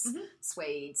 parsnips,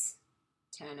 Swedes,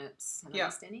 turnips, and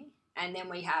any. And then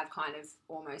we have kind of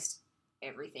almost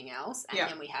everything else, and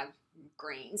then we have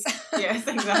greens. Yes,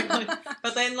 exactly.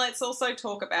 But then let's also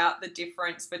talk about the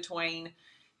difference between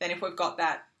then if we've got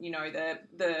that, you know,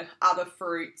 the other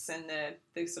fruits and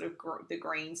the sort of the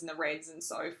greens and the reds and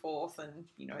so forth, and,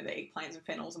 you know, the eggplants and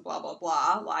fennels and blah, blah,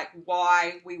 blah, like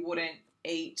why we wouldn't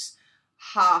eat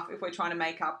half, if we're trying to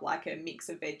make up like a mix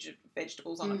of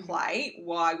vegetables on a plate,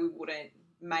 why we wouldn't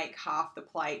make half the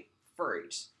plate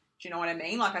fruit. Do you know what I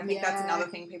mean? Like, I think that's another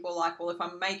thing people are like, well, if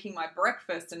I'm making my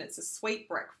breakfast and it's a sweet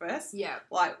breakfast,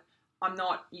 like, I'm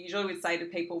not, usually would say to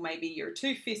people, maybe you're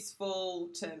two fistful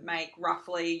to make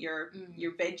roughly your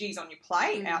veggies on your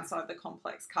plate outside the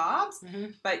complex carbs,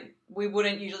 but we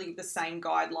wouldn't usually give the same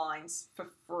guidelines for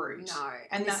fruit. No,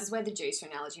 and this is where the juicer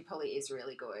analogy probably is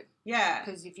really good. Yeah.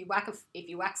 Because if you whack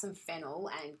some fennel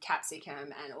and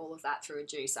capsicum and all of that through a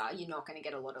juicer, you're not going to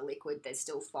get a lot of liquid. There's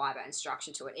still fibre and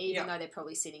structure to it, even though they're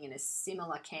probably sitting in a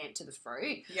similar camp to the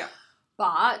fruit. Yeah.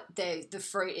 But the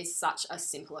fruit is such a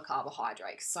simpler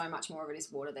carbohydrate. So much more of it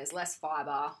is water. There's less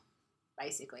fibre,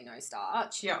 basically no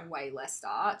starch, way less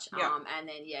starch. And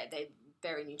then, they're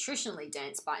very nutritionally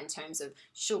dense, but in terms of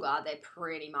sugar, they're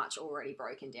pretty much already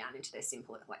broken down into their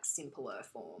simpler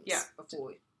forms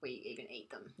before we even eat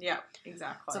them. Yeah,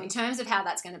 exactly. So in terms of how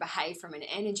that's going to behave from an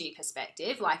energy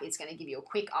perspective, like it's going to give you a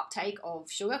quick uptake of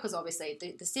sugar, because obviously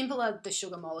the simpler the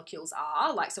sugar molecules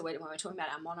are, like so when we're talking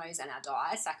about our monos and our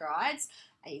disaccharides,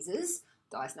 ases,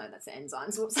 dice, no, that's the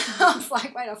enzymes. Whoops. I was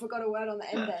like, wait, I forgot a word on the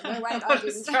end there. No, wait, I didn't.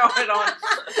 Just throw it on.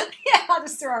 I'll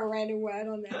just throw a random word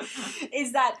on there.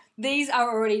 Is that these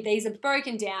are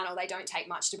broken down, or they don't take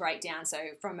much to break down. So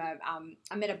from a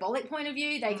metabolic point of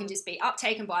view, they can just be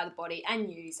uptaken by the body and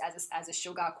used as a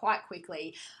sugar quite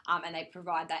quickly, and they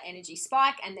provide that energy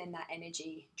spike and then that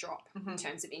energy drop in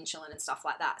terms of insulin and stuff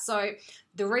like that. So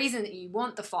the reason that you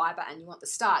want the fibre and you want the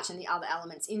starch and the other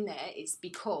elements in there is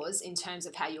because in terms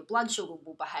of how your blood sugar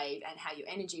will behave and how your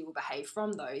energy will behave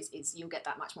from those is you'll get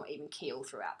that much more even keel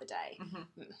throughout the day.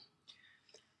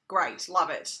 Great, love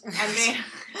it. And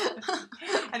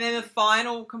then the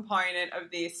final component of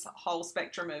this whole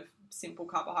spectrum of simple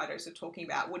carbohydrates we're talking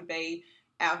about would be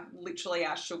our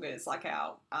sugars, like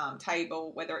our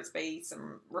table, whether it's be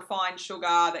some refined sugar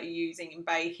that you're using in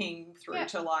baking through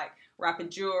to like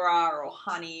rapidura or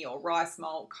honey or rice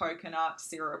malt, coconut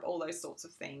syrup, all those sorts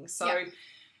of things. So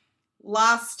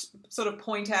last sort of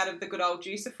point out of the good old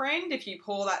juicer friend, if you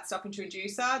pour that stuff into a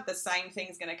juicer, the same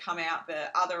thing's going to come out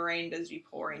the other end as you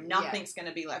pour in. Nothing's going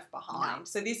to be left behind. No.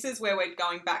 So this is where we're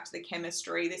going back to the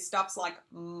chemistry. This stuff's like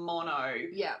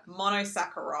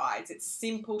monosaccharides. It's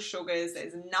simple sugars.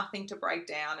 There's nothing to break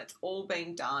down. It's all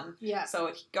been done. Yeah. So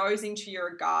it goes into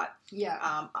your gut.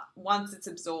 Yeah. Once it's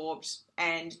absorbed,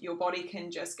 and your body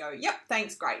can just go, yep,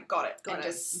 thanks, great, got it. And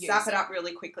just zap it up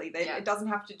really quickly. It doesn't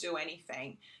have to do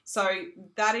anything. So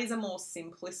that is a more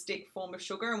simplistic form of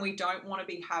sugar, and we don't want to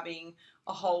be having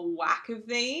a whole whack of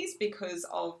these because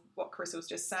of what Carissa was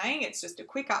just saying. It's just a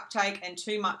quick uptake, and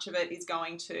too much of it is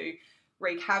going to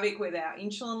wreak havoc with our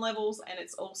insulin levels, and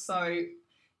it's also...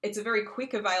 It's a very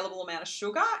quick available amount of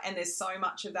sugar, and there's so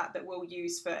much of that we'll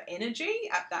use for energy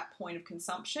at that point of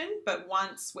consumption. But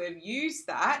once we've used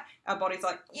that, our body's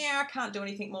like, I can't do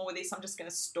anything more with this. I'm just going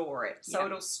to store it. So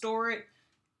it'll store it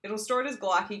as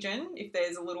glycogen if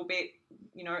there's a little bit,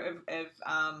 of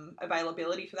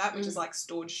availability for that, which is like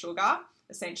stored sugar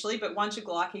essentially. But once your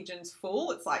glycogen's full,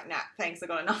 it's like, nah, thanks, I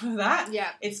got enough of that.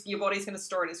 Yeah. Your body's going to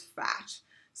store it as fat.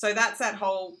 So that's that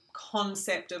whole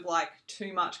concept of like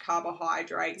too much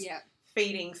carbohydrates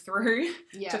feeding through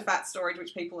to fat storage,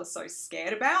 which people are so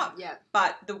scared about. Yeah.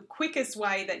 But the quickest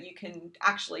way that you can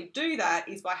actually do that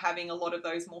is by having a lot of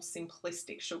those more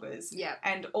simplistic sugars. Yeah.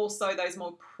 And also those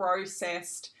more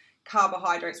processed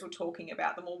carbohydrates, we're talking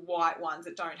about the more white ones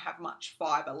that don't have much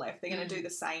fibre left. They're going to do the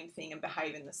same thing and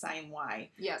behave in the same way.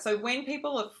 Yeah. So when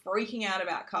people are freaking out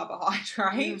about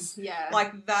carbohydrates,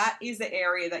 like that is the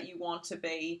area that you want to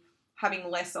be having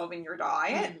less of in your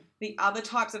diet. The other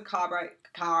types of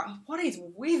what is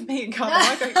with me in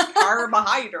carbohydrates?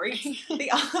 Carbohydrates. The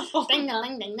other ding,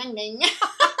 ding, ding, ding, ding.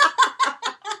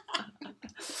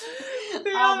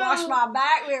 I'll wash my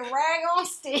back with a rag on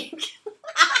stick.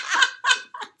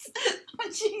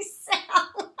 What you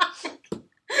sound like?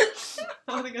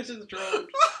 I think I just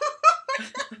dropped.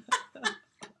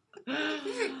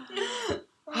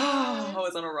 I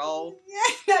was on a roll. Yeah,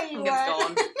 no, you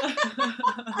weren't. It's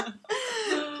gone.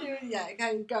 Yeah,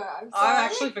 okay, go. I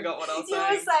actually forgot what I was saying.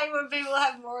 You were saying when people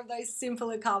have more of those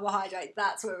simpler carbohydrates,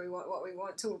 that's where what we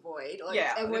want to avoid. Like,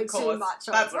 yeah, and of course. Too much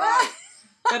of that's right.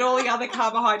 But all the other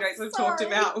carbohydrates we've talked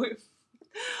about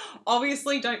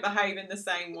obviously don't behave in the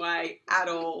same way at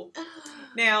all.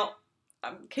 Now,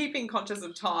 I'm keeping conscious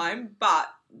of time, but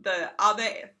the other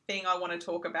thing I want to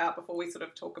talk about before we sort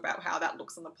of talk about how that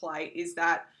looks on the plate is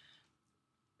that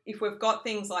if we've got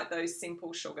things like those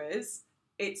simple sugars,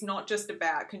 it's not just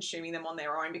about consuming them on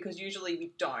their own, because usually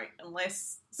we don't,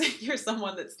 unless you're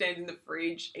someone that stands in the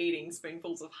fridge eating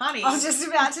spoonfuls of honey. I was just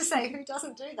about to say, who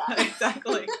doesn't do that?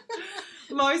 Exactly.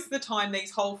 Most of the time, these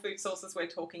whole food sources we're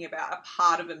talking about are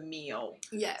part of a meal.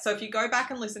 Yeah. So if you go back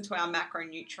and listen to our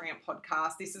macronutrient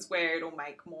podcast, this is where it'll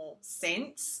make more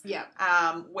sense. Yeah.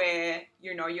 Where,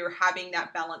 you're having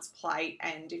that balanced plate,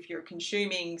 and if you're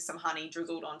consuming some honey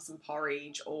drizzled on some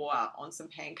porridge or on some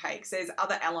pancakes, there's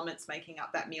other elements making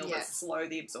up that meal that slow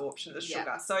the absorption of the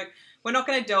sugar. So we're not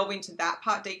going to delve into that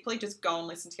part deeply. Just go and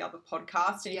listen to the other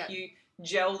podcast. And if you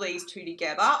gel these two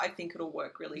together, I think it'll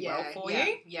work really well for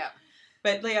you. Yeah.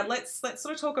 But Leah, let's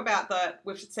sort of talk about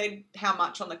we've said how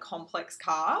much on the complex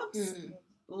carbs.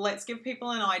 Let's give people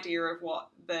an idea of what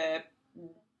the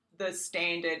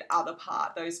standard other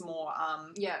part, those more,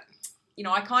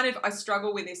 I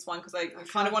struggle with this one because I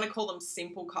kind of want to call them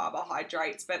simple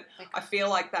carbohydrates, but I feel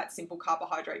like that simple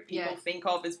carbohydrate people think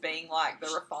of as being like the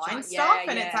refined stuff,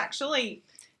 and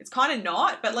it's kind of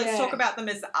not, but let's talk about them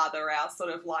as our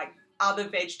sort of like other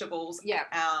vegetables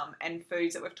and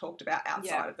foods that we've talked about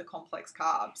outside of the complex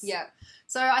carbs. Yeah.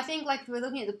 So I think like we're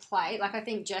looking at the plate, like I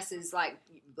think Jess is like,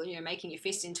 making your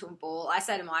fist into a ball. I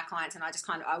say to my clients, and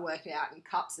I work it out in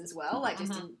cups as well, like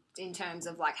just in terms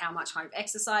of like how much kind of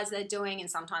exercise they're doing, and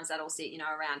sometimes that'll sit,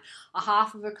 around a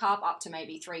half of a cup up to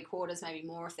maybe 3/4, maybe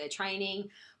more if they're training.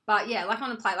 But yeah, like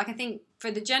on a plate, like I think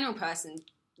for the general person,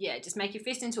 just make your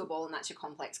fist into a ball and that's your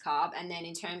complex carb. And then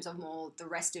in terms of more the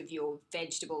rest of your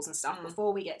vegetables and stuff,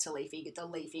 before we get to the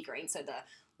leafy greens, so the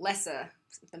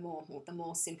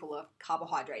more simpler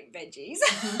carbohydrate veggies.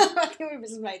 I think we've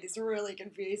just made this really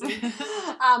confusing.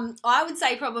 I would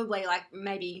say probably like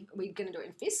maybe we're going to do it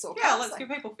in fists or cups. Let's give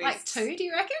people fists. Like 2, do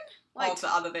you reckon? Like of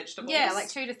the other vegetables. Yeah, like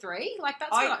 2 to 3. Like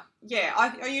that's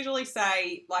I usually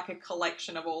say like a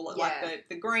collection of all like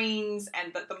the greens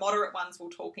and the moderate ones we're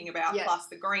talking about, plus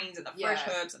the greens and the fresh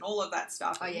herbs and all of that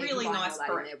stuff. A really nice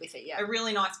a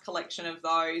really nice collection of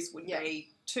those would be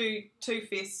two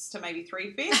fists to maybe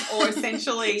 3 fists, or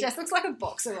essentially Jess looks like a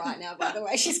boxer right now, by the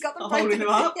way. She's got them holding them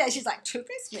up. Yeah, she's like 2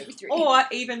 fists, maybe 3. Or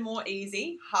even more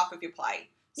easy, half of your plate.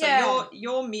 So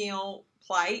your meal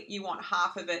plate, you want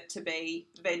half of it to be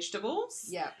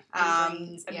vegetables.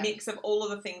 Greens, a mix of all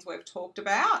of the things we've talked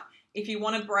about. If you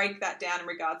want to break that down in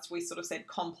regards to, we sort of said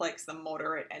complex, the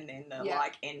moderate, and then the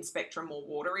like end spectrum, more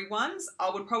watery ones, I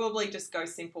would probably just go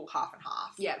simple half and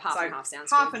half. Yeah, half and half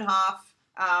sounds half good. And half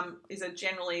is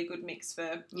generally a good mix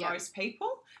for most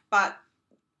people, but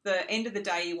the end of the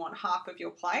day you want half of your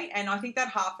plate, and I think that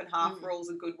half and half rule is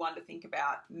a good one to think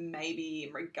about, maybe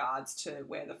in regards to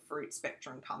where the fruit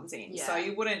spectrum comes in. So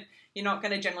you're not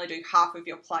going to generally do half of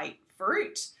your plate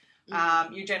fruit.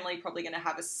 You're generally probably going to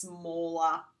have a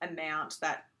smaller amount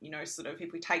that, sort of,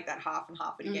 if we take that half and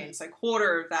half it again, so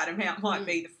 1/4 of that amount might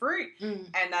be the fruit,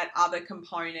 and that other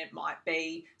component might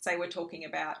be, say we're talking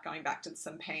about going back to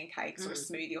some pancakes or a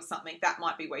smoothie or something, that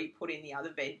might be where you put in the other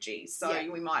veggies. So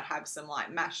we might have some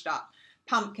like mashed up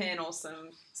pumpkin or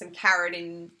some carrot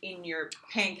in your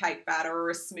pancake batter, or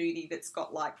a smoothie that's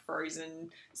got like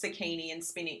frozen zucchini and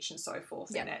spinach and so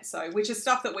forth in it. So, which is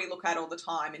stuff that we look at all the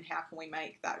time, and how can we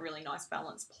make that really nice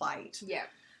balanced plate.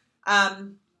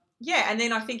 And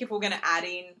then I think if we're going to add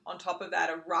in on top of that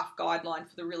a rough guideline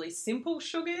for the really simple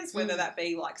sugars, whether that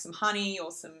be like some honey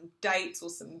or some dates or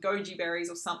some goji berries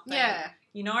or something.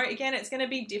 Again, it's going to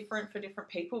be different for different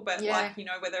people, but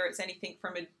whether it's anything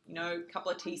from a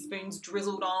couple of teaspoons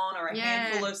drizzled on, or a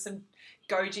handful of some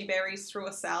goji berries through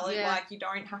a salad. Yeah. Like, you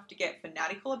don't have to get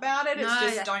fanatical about it. It's No,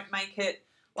 just don't make it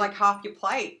like half your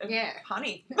plate of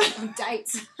honey.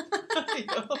 Dates.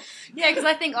 Yeah, because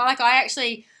I think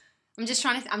I'm just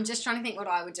trying to think what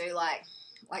I would do. Like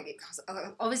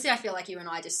obviously I feel like you and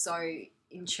I are just so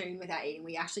in tune with our eating.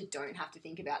 We actually don't have to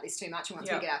think about this too much. And once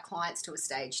we get our clients to a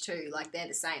stage too, like they're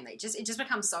the same. It just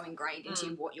becomes so ingrained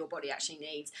into what your body actually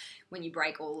needs when you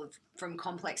break from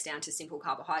complex down to simple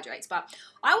carbohydrates. But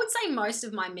I would say most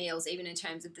of my meals, even in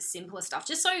terms of the simpler stuff,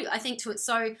 just so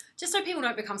people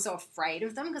don't become so afraid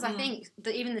of them, because I think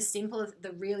that even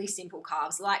the really simple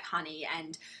carbs like honey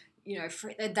and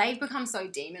they've become so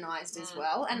demonized as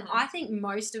well. And I think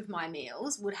most of my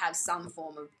meals would have some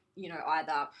form of,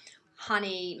 either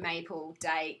honey, maple,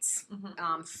 dates,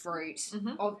 fruit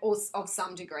of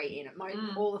some degree in it.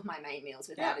 All of my main meals,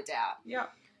 without a doubt. Yeah.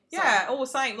 Yeah, or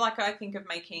saying, like, I think of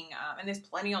making, and there's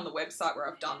plenty on the website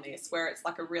where I've done this, where it's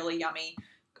like a really yummy,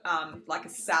 like a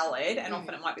salad, and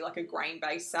often it might be like a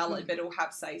grain-based salad, but it'll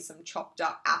have, say, some chopped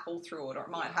up apple through it, or it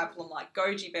might have them like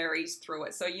goji berries through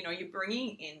it. So, you're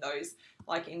bringing in those,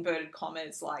 like, inverted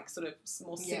commas, like sort of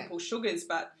more simple sugars,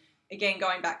 but again,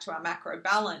 going back to our macro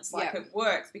balance, like it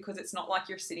works because it's not like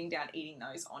you're sitting down eating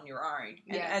those on your own.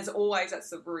 And as always, that's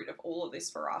the root of all of this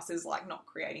for us, is like not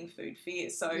creating food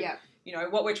fears. So,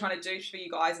 what we're trying to do for you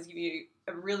guys is give you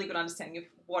a really good understanding of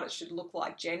what it should look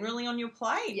like generally on your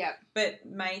plate, but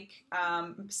make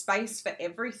space for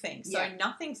everything. So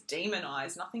nothing's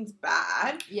demonized, nothing's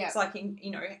bad. It's like,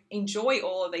 enjoy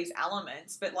all of these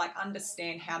elements, but like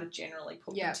understand how to generally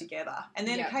put them together. And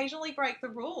then occasionally break the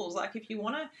rules. Like if you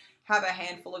want to have a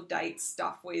handful of dates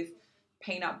stuffed with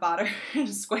peanut butter and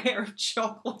a square of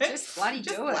chocolate, just bloody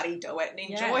do it and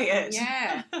enjoy it.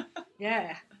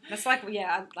 Yeah. That's like,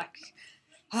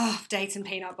 dates and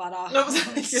peanut butter.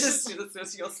 It's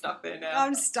just your stuff there now.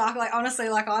 I'm stuck. Like, honestly,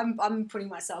 like I'm putting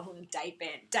myself on a date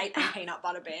and peanut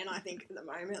butter ban, I think, at the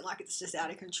moment. Like, it's just out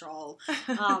of control.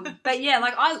 But yeah,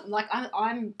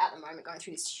 I'm at the moment going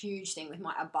through this huge thing with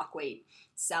a buckwheat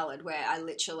salad, where I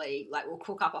literally will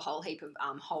cook up a whole heap of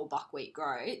whole buckwheat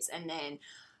groats, and then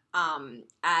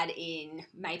add in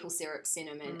maple syrup,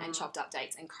 cinnamon, and chopped up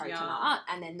dates and coconut,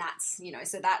 and then that's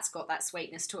so that's got that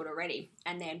sweetness to it already.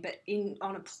 And then, but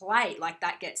on a plate, like,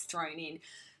 that gets thrown in,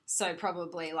 so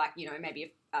probably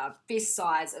maybe a fist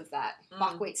size of that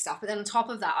buckwheat stuff. But then on top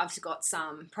of that, I've got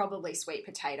some probably sweet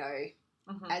potato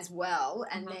as well,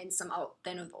 and then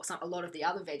a lot of the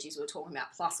other veggies we were talking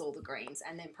about, plus all the greens,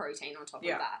 and then protein on top of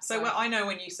that. So I know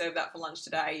when you serve that for lunch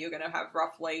today, you're going to have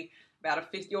roughly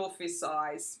about your fist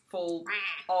size full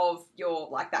of your,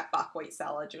 like, that buckwheat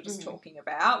salad you're just talking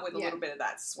about, with a little bit of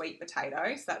that sweet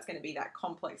potato. So that's going to be that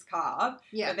complex carb.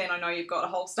 But then I know you've got a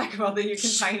whole stack of other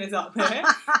containers up there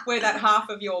where that half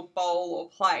of your bowl or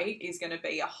plate is going to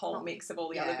be a whole mix of all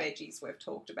the other veggies we've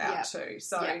talked about too.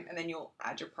 So, and then you'll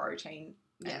add your protein.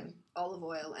 Olive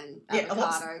oil and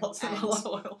avocado, lots of olive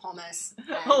oil, hummus,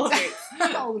 all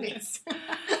of it.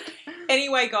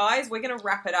 Anyway, guys, we're going to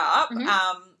wrap it up.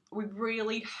 We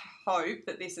really hope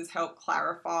that this has helped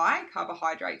clarify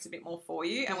carbohydrates a bit more for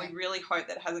you, and we really hope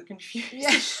that it hasn't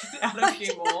confused out of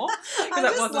you more, because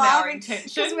that wasn't our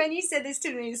intention. Because when you said this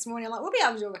to me this morning, I'm like, we'll be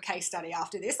able to do a case study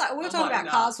after this. Like, we'll talk about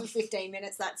carbs for 15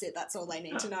 minutes. That's it. That's all they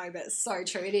need to know. But it's so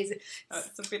true. It is.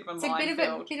 It's a bit of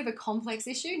a bit of a complex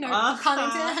issue. No pun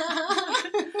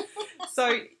intended.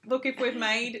 So, look, if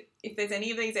there's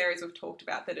any of these areas we've talked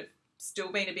about that have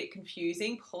still been a bit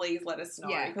confusing, please let us know,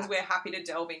 because we're happy to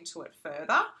delve into it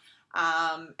further.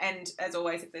 And as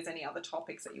always, if there's any other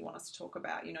topics that you want us to talk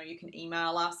about, you can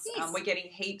email us. We're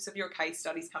getting heaps of your case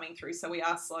studies coming through, so we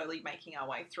are slowly making our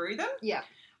way through them.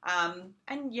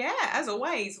 And as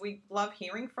always, we love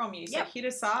hearing from you. So hit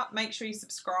us up, make sure you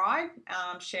subscribe,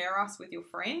 share us with your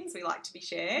friends. We like to be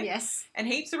shared. Yes. And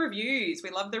heaps of reviews. We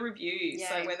love the reviews.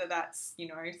 So whether that's,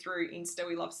 through Insta,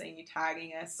 we love seeing you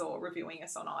tagging us, or reviewing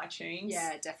us on iTunes.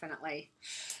 Yeah, definitely.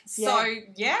 So,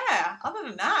 other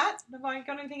than that, have I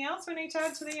got anything else we need to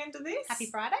add to the end of this? Happy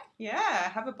Friday. Yeah,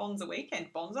 have a Bonza weekend.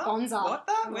 Bonza? Bonza. What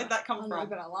the? Where'd that come from?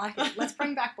 But I like it. Let's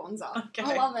bring back Bonza. Okay.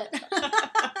 I love it.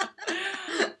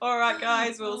 All right,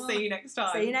 guys, we'll see you next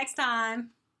time. See you next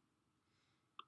time.